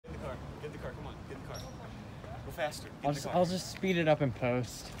faster. I'll just speed it up in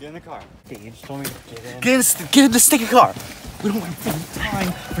post. Get in the car. Dude, you just told me to get in. Get in the stinking car. We don't have any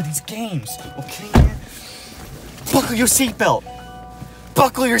time for these games, okay? Buckle your seatbelt.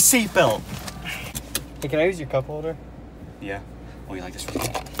 Buckle your seatbelt. Hey, can I use your cup holder? Yeah. Oh, you like this?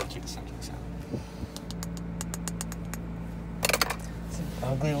 Keep this out. It's an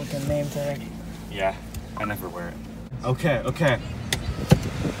ugly looking name tag. Yeah, I never wear it. Okay.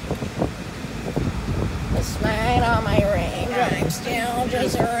 The smile on my ring, I'm still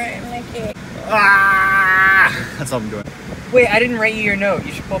just a ring. Ah! That's all I'm doing. Wait, I didn't write you your note.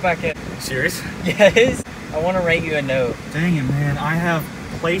 You should pull back in. Serious? Yes. I want to write you a note. Dang it, man. I have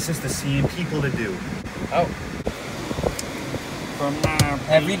places to see and people to do. Oh.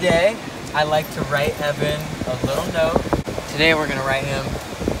 Every day, I like to write Evan a little note. Today, we're going to write him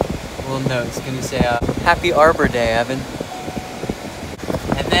a little note. It's going to say, Happy Arbor Day, Evan.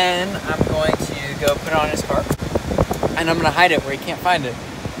 And then I'm going to go put it on his car. And I'm going to hide it where he can't find it.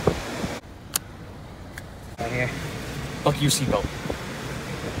 Right here. Buckle your seatbelt.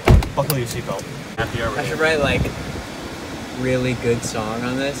 Buckle your seatbelt. Happy Arbor Day. I should write, like, really good song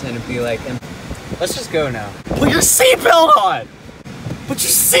on this, and it'd be like, let's just go now. Put your seatbelt on! Put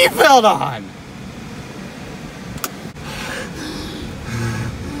your seatbelt on!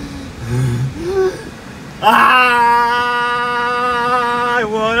 I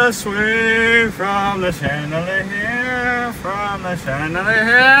wanna swing from the chandelier here, from the chandelier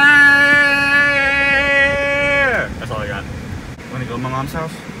here. That's all I got. Wanna go to my mom's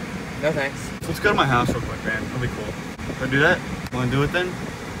house? No thanks. Let's go to my house real quick, man. That'll be cool. Wanna do that? Wanna do it then?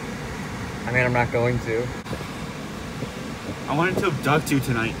 I mean, I'm not going to. I wanted to abduct you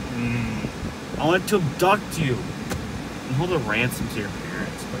tonight. I wanted to abduct you and hold a ransom to your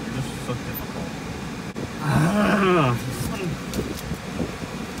parents, but you're just so difficult.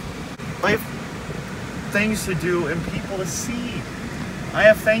 I have things to do and people to see. I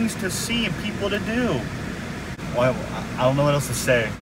have things to see and people to do. Well, I don't know what else to say.